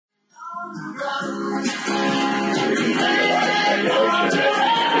Chance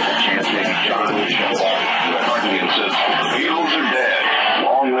maybe John would show up. McCartney insists the Beatles are dead.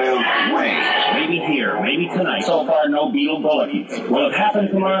 Long live Wings. Maybe here, maybe tonight. So far, no Beatle bulletins. Will it happen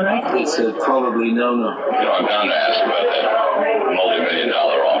tomorrow night? It's probably no. You know, I'm bound to ask about that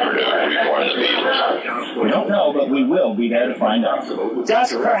multi-million-dollar offer to reform the Beatles. We don't know, but we will be there to find out.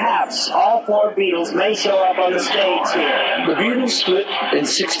 Just perhaps all 4 Beatles may show up on the stage here. The Beatles split in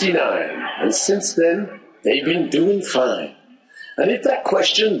 '69, and since then, they've been doing fine. And if that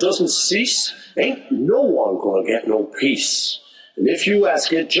question doesn't cease, ain't no one gonna get no peace. And if you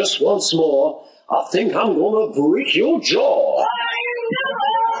ask it just once more, I think I'm gonna break your jaw.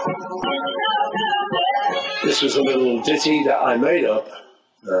 This was a little ditty that I made up,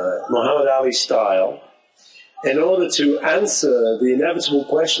 Muhammad Ali style, in order to answer the inevitable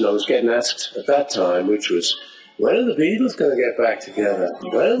question I was getting asked at that time, which was, when are the Beatles going to get back together?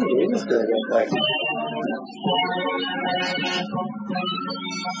 When are the Beatles going to get back together?